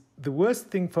reasons is the worst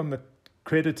thing from the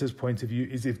creditor's point of view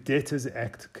is if debtors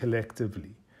act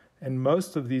collectively. And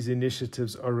most of these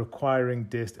initiatives are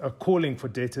calling for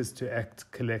debtors to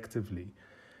act collectively.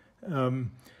 And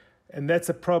that's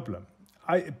a problem.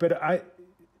 As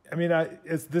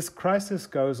this crisis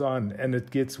goes on and it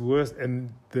gets worse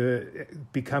and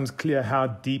it becomes clear how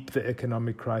deep the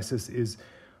economic crisis is,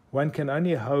 one can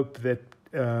only hope that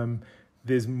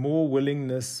there's more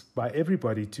willingness by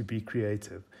everybody to be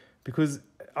creative. Because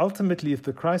ultimately, if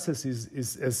the crisis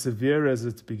is as severe as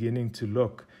it's beginning to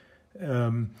look,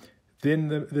 then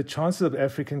the chances of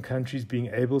African countries being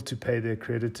able to pay their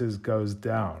creditors goes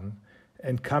down,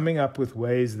 and coming up with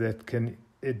ways that can,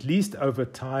 at least over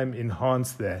time,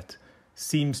 enhance that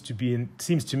seems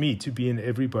to me to be in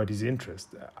everybody's interest.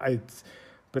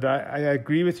 But I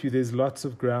agree with you. There's lots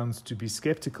of grounds to be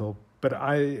skeptical, but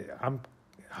I'm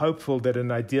hopeful that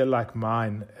an idea like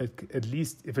mine, at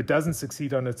least if it doesn't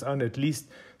succeed on its own, at least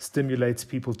stimulates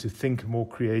people to think more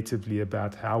creatively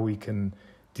about how we can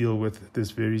deal with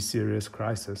this very serious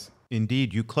crisis.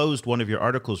 Indeed. You closed one of your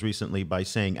articles recently by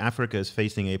saying Africa is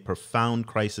facing a profound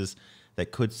crisis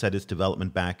that could set its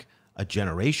development back a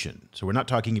generation. So we're not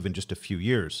talking even just a few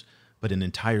years, but an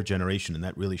entire generation, and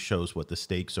that really shows what the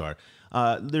stakes are.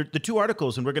 The two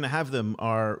articles, and we're going to have them,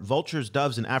 are Vultures,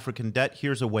 Doves, and African Debt,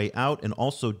 Here's a Way Out, and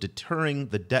also Deterring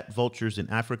the Debt Vultures in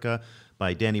Africa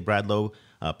by Danny Bradlow,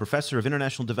 Professor of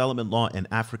International Development Law and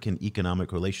African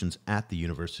Economic Relations at the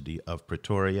University of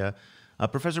Pretoria.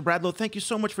 Professor Bradlow, thank you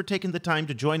so much for taking the time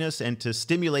to join us and to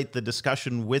stimulate the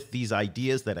discussion with these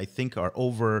ideas that I think are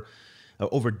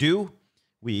overdue.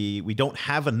 We don't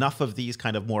have enough of these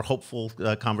kind of more hopeful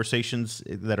conversations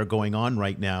that are going on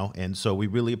right now, and so we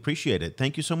really appreciate it.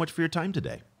 Thank you so much for your time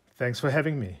today. Thanks for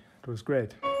having me. It was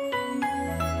great.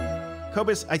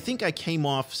 Cobus, I think I came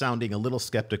off sounding a little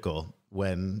skeptical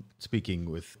when speaking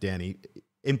with Danny,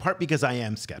 in part because I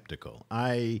am skeptical.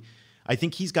 I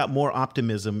think he's got more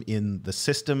optimism in the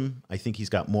system. I think he's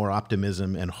got more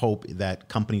optimism and hope that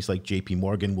companies like JP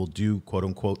Morgan will do, quote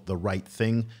unquote, the right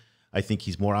thing. I think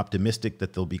he's more optimistic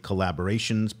that there'll be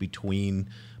collaborations between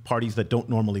parties that don't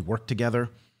normally work together.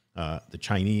 The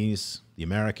Chinese, the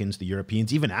Americans, the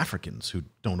Europeans, even Africans who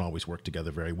don't always work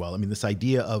together very well. I mean, this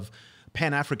idea of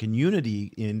Pan-African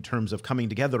unity in terms of coming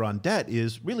together on debt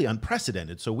is really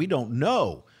unprecedented. So we don't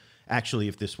know actually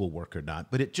if this will work or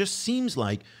not. But it just seems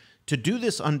like to do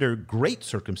this under great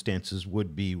circumstances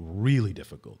would be really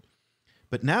difficult.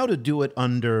 But now to do it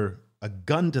under a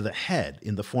gun to the head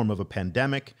in the form of a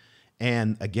pandemic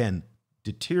and, again,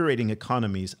 deteriorating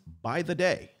economies by the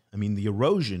day. I mean, the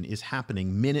erosion is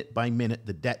happening minute by minute.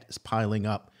 The debt is piling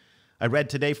up. I read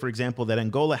today, for example, that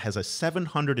Angola has a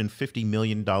 $750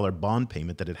 million bond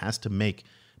payment that it has to make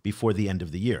before the end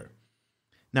of the year.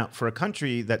 Now, for a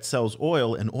country that sells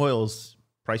oil and oil's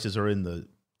prices are in the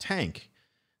tank,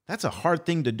 that's a hard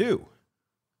thing to do.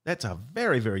 That's a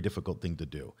very, very difficult thing to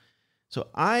do. So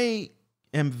I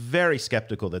am very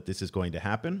skeptical that this is going to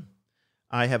happen.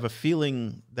 I have a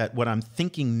feeling that what I'm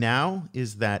thinking now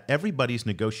is that everybody's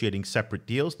negotiating separate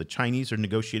deals. The Chinese are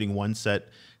negotiating one set.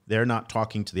 They're not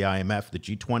talking to the IMF. The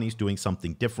G20 is doing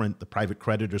something different. The private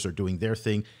creditors are doing their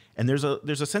thing. And there's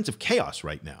a sense of chaos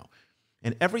right now.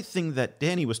 And everything that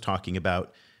Danny was talking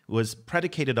about was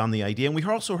predicated on the idea, and we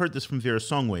also heard this from Vera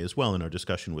Songwe as well in our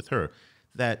discussion with her,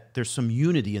 that there's some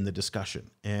unity in the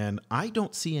discussion. And I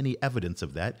don't see any evidence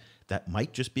of that. That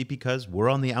might just be because we're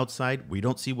on the outside. We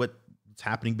don't see what's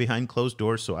happening behind closed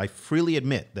doors. So I freely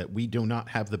admit that we do not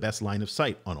have the best line of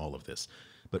sight on all of this.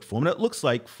 But from what it looks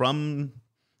like from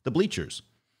the bleachers,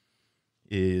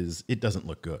 it doesn't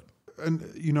look good.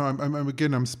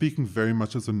 and I'm speaking very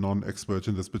much as a non-expert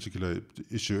in this particular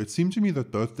issue. It seemed to me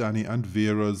that both Danny and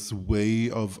Vera's way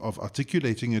of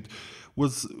articulating it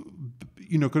was,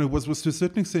 was to a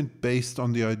certain extent based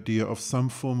on the idea of some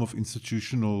form of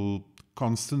institutional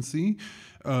constancy.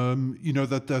 That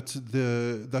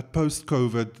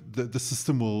post-COVID, the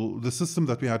system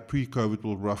that we had pre-COVID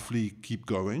will roughly keep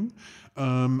going,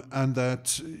 and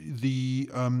that the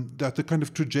kind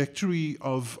of trajectory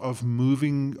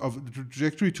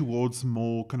trajectory towards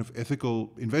more kind of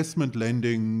ethical investment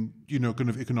lending, kind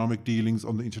of economic dealings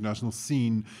on the international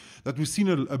scene, that we've seen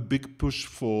a big push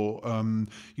for,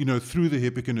 through the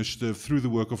HIPC initiative, through the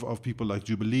work of people like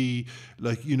Jubilee,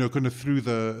 kind of through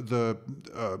the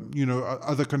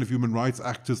other kind of human rights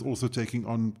actors also taking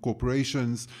on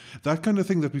corporations, that kind of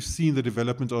thing that we've seen the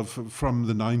development of from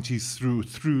the 90s through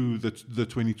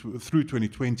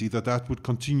 2020, that would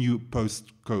continue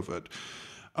post-COVID.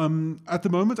 At the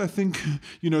moment, I think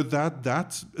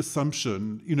that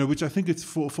assumption, which I think it's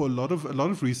for a lot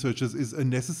of researchers is a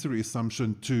necessary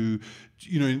assumption to,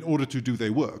 in order to do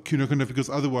their work, kind of, because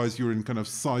otherwise you're in kind of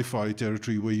sci-fi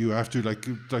territory where you have to like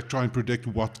try and predict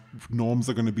what norms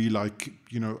are going to be like,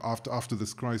 after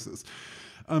this crisis.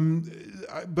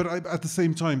 But at the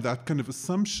same time, that kind of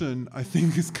assumption, I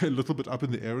think, is a little bit up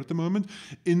in the air at the moment,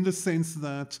 in the sense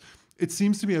that it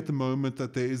seems to me at the moment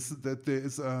that there is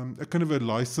a kind of a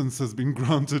license has been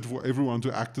granted for everyone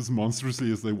to act as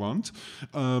monstrously as they want,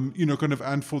 kind of,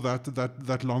 and for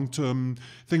that long-term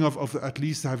thing of at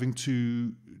least having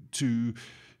to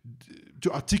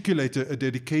articulate a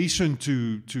dedication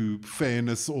to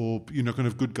fairness or kind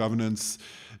of good governance,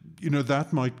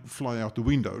 that might fly out the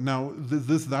window. Now,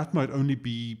 that might only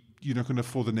be kind of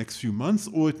for the next few months,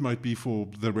 or it might be for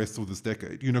the rest of this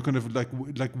decade. Kind of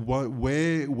like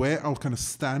where our kind of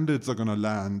standards are going to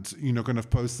land. Kind of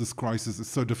post this crisis is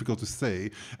so difficult to say,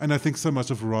 and I think so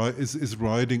much of is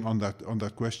riding on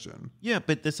that question. Yeah,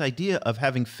 but this idea of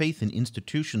having faith in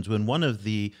institutions, when one of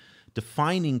the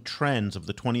defining trends of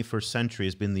the 21st century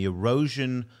has been the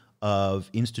erosion of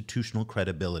institutional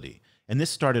credibility. And this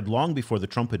started long before the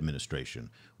Trump administration,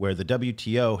 where the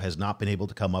WTO has not been able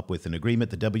to come up with an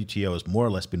agreement. The WTO has more or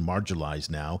less been marginalized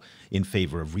now in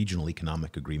favor of regional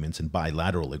economic agreements and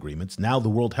bilateral agreements. Now the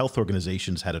World Health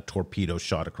Organization's had a torpedo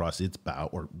shot across its bow,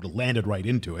 or landed right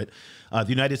into it. The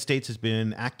United States has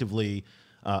been actively,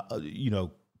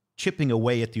 chipping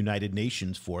away at the United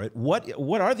Nations for it.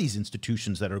 What are these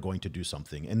institutions that are going to do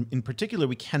something? And in particular,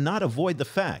 we cannot avoid the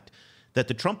fact that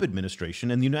the Trump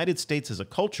administration and the United States as a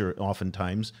culture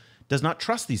oftentimes does not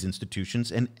trust these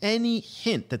institutions, and any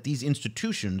hint that these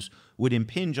institutions would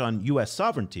impinge on U.S.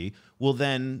 sovereignty will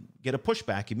then get a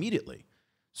pushback immediately.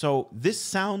 So this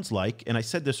sounds like, and I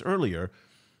said this earlier,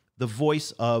 the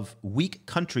voice of weak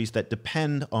countries that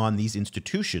depend on these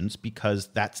institutions because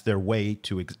that's their way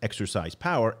to exercise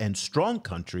power, and strong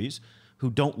countries who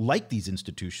don't like these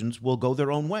institutions will go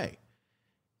their own way.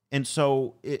 And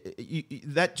so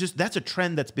that's a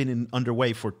trend that's been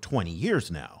underway for 20 years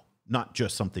now, not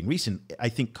just something recent. I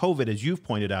think COVID, as you've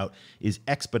pointed out, is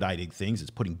expediting things. It's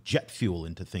putting jet fuel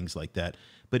into things like that.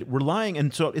 But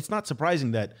and so it's not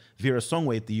surprising that Vera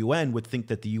Songwe at the UN would think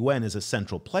that the UN is a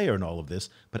central player in all of this.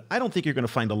 But I don't think you're going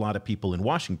to find a lot of people in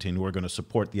Washington who are going to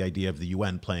support the idea of the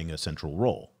UN playing a central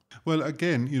role. Well,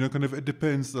 again, kind of, it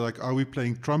depends. Like, are we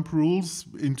playing Trump rules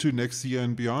into next year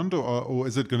and beyond, or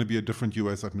is it going to be a different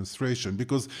U.S. administration?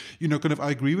 Because, kind of,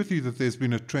 I agree with you that there's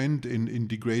been a trend in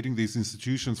degrading these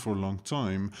institutions for a long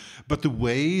time, but the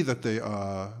way that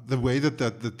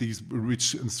that these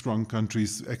rich and strong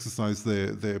countries exercise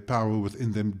their power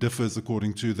within them differs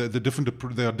according to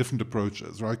there are different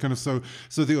approaches, right? Kind of, so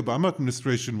the Obama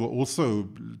administration were also,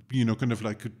 kind of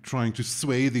like trying to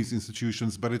sway these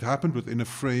institutions, but it happened within a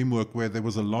framework where there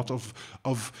was a lot of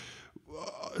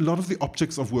the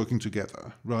optics of working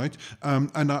together, right?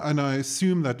 And I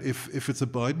assume that if it's a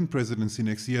Biden presidency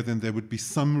next year, then there would be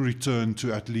some return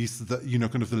to at least the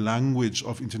kind of the language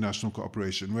of international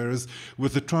cooperation. Whereas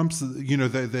with the Trumps,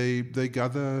 they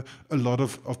gather a lot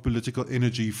of political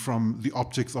energy from the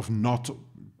optics of not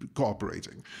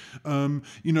cooperating.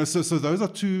 So those are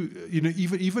two,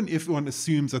 even if one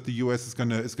assumes that the US is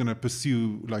gonna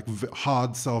pursue like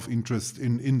hard self-interest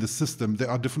in the system, there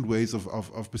are different ways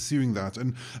of pursuing that.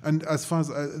 And as far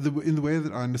as in the way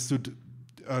that I understood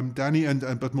Danny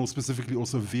and but more specifically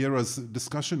also Vera's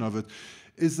discussion of it,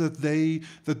 is that they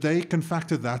can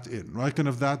factor that in, right? Kind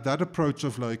of that approach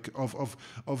of like of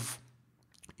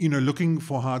looking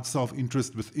for hard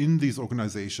self-interest within these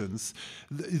organizations,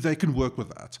 they can work with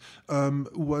that.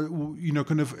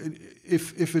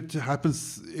 If it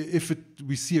happens,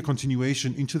 we see a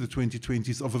continuation into the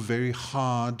 2020s of a very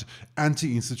hard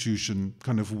anti-institution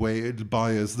kind of way,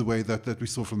 bias, the way that we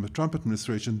saw from the Trump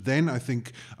administration, then I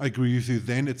think I agree with you.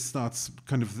 Then it starts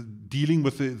kind of dealing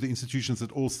with the institutions.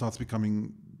 It all starts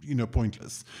becoming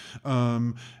pointless.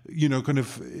 If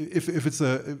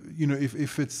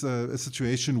it's a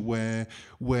situation where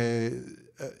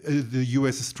the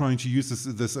US is trying to use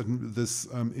this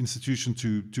institution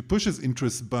to push its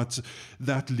interests, but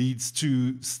that leads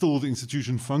to still the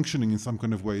institution functioning in some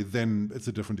kind of way, then it's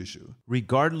a different issue.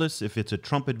 Regardless if it's a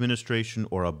Trump administration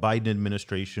or a Biden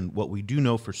administration, what we do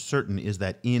know for certain is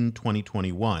that in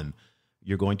 2021,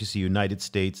 you're going to see a United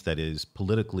States that is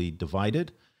politically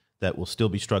divided, that will still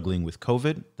be struggling with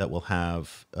COVID, that will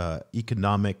have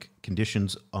economic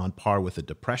conditions on par with a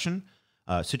depression.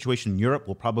 Situation in Europe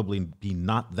will probably be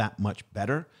not that much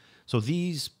better. So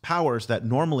these powers that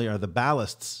normally are the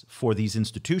ballasts for these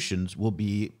institutions will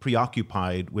be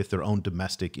preoccupied with their own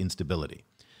domestic instability.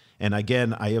 And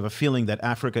again, I have a feeling that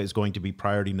Africa is going to be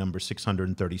priority number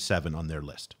 637 on their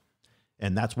list.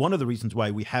 And that's one of the reasons why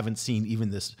we haven't seen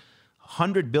even this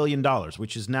 $100 billion,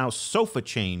 which is now sofa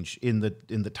change in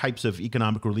the types of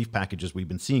economic relief packages we've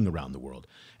been seeing around the world.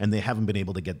 And they haven't been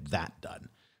able to get that done.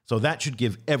 So that should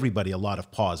give everybody a lot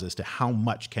of pause as to how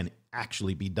much can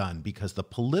actually be done, because the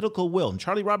political will, and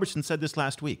Charlie Robertson said this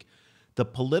last week, the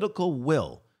political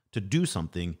will to do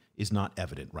something is not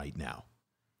evident right now.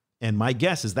 And my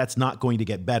guess is that's not going to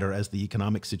get better as the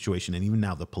economic situation and even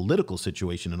now the political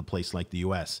situation in a place like the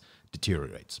U.S.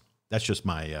 deteriorates. That's just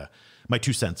my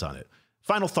 2 cents on it.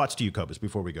 Final thoughts to you, Cobus,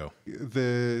 before we go.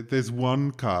 There's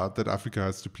one card that Africa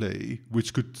has to play,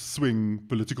 which could swing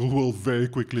political will very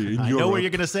quickly in Europe. I know what you're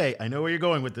going to say. I know where you're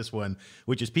going with this one,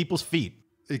 which is people's feet.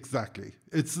 Exactly.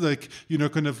 It's like,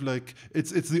 kind of like,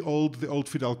 it's the old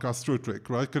Fidel Castro trick,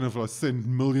 right? Kind of like send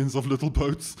millions of little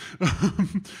boats.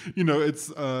 It's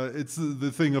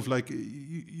the thing of like,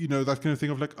 that kind of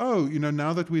thing of like,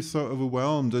 now that we're so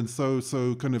overwhelmed and so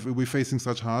kind of, we're facing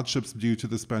such hardships due to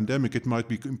this pandemic, it might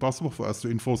be impossible for us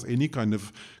to enforce any kind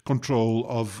of control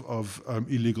of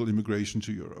illegal immigration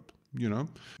to Europe.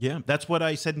 Yeah, that's what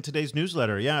I said in today's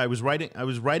newsletter. Yeah, I was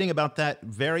writing about that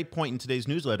very point in today's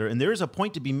newsletter, and there is a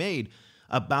point to be made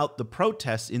about the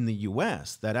protests in the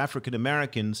U.S., that African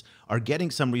Americans are getting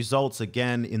some results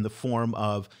again in the form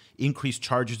of increased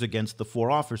charges against the 4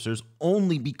 officers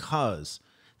only because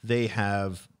they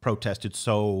have protested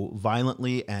so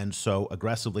violently and so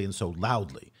aggressively and so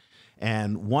loudly.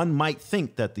 And one might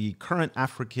think that the current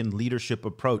African leadership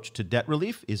approach to debt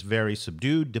relief is very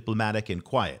subdued, diplomatic, and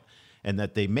quiet, and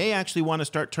that they may actually want to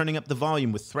start turning up the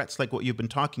volume with threats like what you've been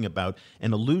talking about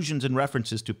and allusions and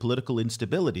references to political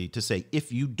instability to say,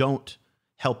 if you don't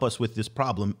help us with this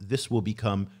problem, this will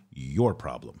become your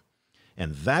problem.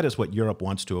 And that is what Europe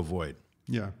wants to avoid.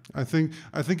 Yeah, I think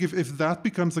if that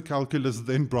becomes a calculus,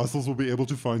 then Brussels will be able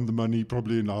to find the money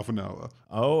probably in half an hour.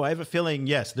 Oh, I have a feeling,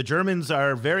 yes. The Germans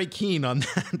are very keen on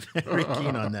that, very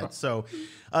keen on that. So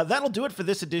that'll do it for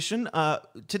this edition.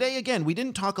 Today, again, we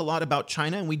didn't talk a lot about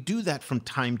China, and we do that from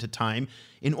time to time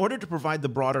in order to provide the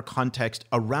broader context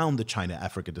around the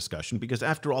China-Africa discussion, because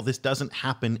after all, this doesn't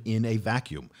happen in a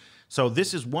vacuum. So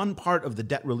this is one part of the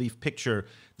debt relief picture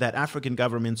that African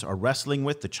governments are wrestling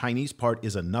with. The Chinese part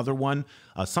is another one.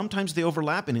 Sometimes they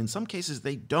overlap, and in some cases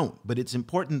they don't. But it's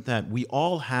important that we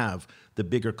all have the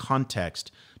bigger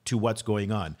context to what's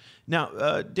going on.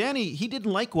 Now, Danny, he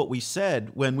didn't like what we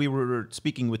said when we were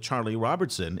speaking with Charlie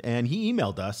Robertson, and he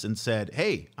emailed us and said,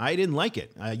 hey, I didn't like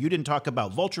it. You didn't talk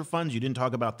about vulture funds. You didn't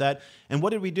talk about that. And what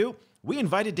did we do? We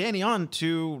invited Danny on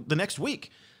to the next week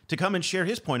to come and share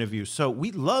his point of view. So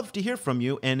we'd love to hear from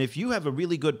you. And if you have a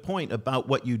really good point about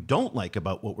what you don't like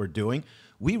about what we're doing,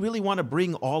 we really want to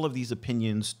bring all of these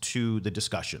opinions to the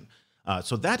discussion.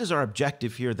 So that is our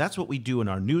objective here. That's what we do in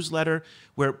our newsletter,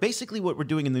 where basically what we're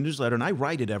doing in the newsletter, and I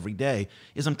write it every day,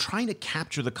 is I'm trying to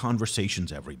capture the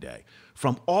conversations every day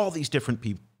from all these different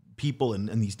people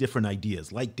and these different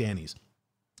ideas, like Danny's.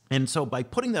 And so by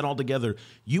putting that all together,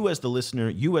 you as the listener,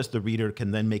 you as the reader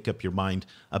can then make up your mind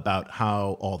about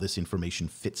how all this information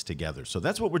fits together. So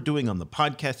that's what we're doing on the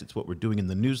podcast. It's what we're doing in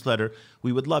the newsletter.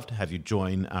 We would love to have you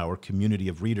join our community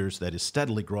of readers that is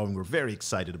steadily growing. We're very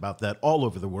excited about that all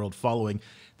over the world following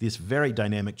this very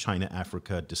dynamic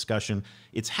China-Africa discussion.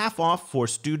 It's half off for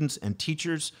students and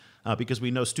teachers. because we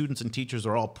know students and teachers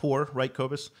are all poor, right,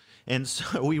 Cobus? And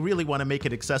so we really want to make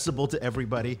it accessible to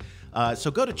everybody.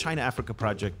 So go to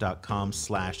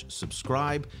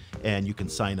ChinaAfricaProject.com/subscribe, and you can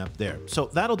sign up there. So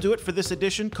that'll do it for this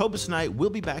edition. Cobus and I will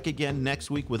be back again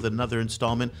next week with another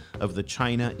installment of the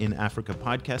China in Africa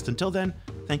podcast. Until then,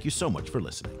 thank you so much for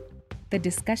listening. The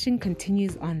discussion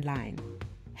continues online.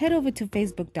 Head over to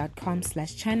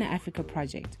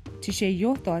facebook.com/ChinaAfricaProject to share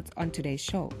your thoughts on today's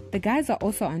show. The guys are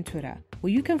also on Twitter,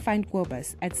 where you can find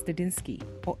Cobus at Stadinsky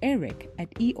or Eric at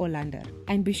E. Olander.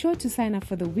 And be sure to sign up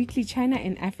for the weekly China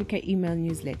in Africa email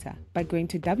newsletter by going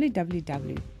to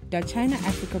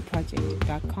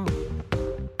www.ChinaAfricaProject.com.